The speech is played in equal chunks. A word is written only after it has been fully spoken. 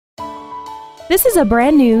This is a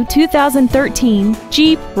brand new 2013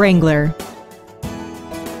 Jeep Wrangler.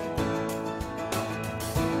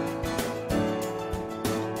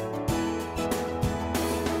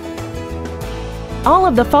 All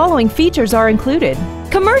of the following features are included: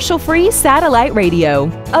 commercial-free satellite radio,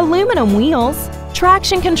 aluminum wheels,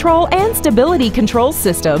 traction control and stability control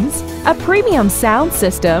systems, a premium sound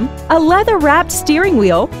system, a leather-wrapped steering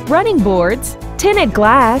wheel, running boards, tinted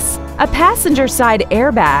glass, a passenger side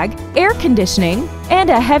airbag, air conditioning, and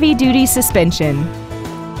a heavy-duty suspension.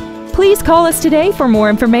 Please call us today for more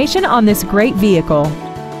information on this great vehicle.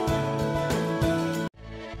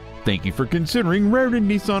 Thank you for considering Rairdon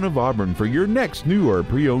Nissan of Auburn for your next new or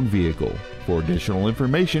pre-owned vehicle. For additional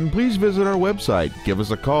information, please visit our website, give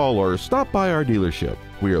us a call, or stop by our dealership.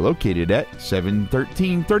 We are located at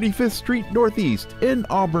 713 35th Street Northeast in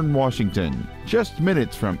Auburn, Washington, just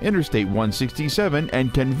minutes from Interstate 167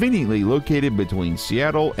 and conveniently located between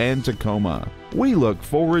Seattle and Tacoma. We look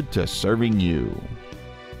forward to serving you.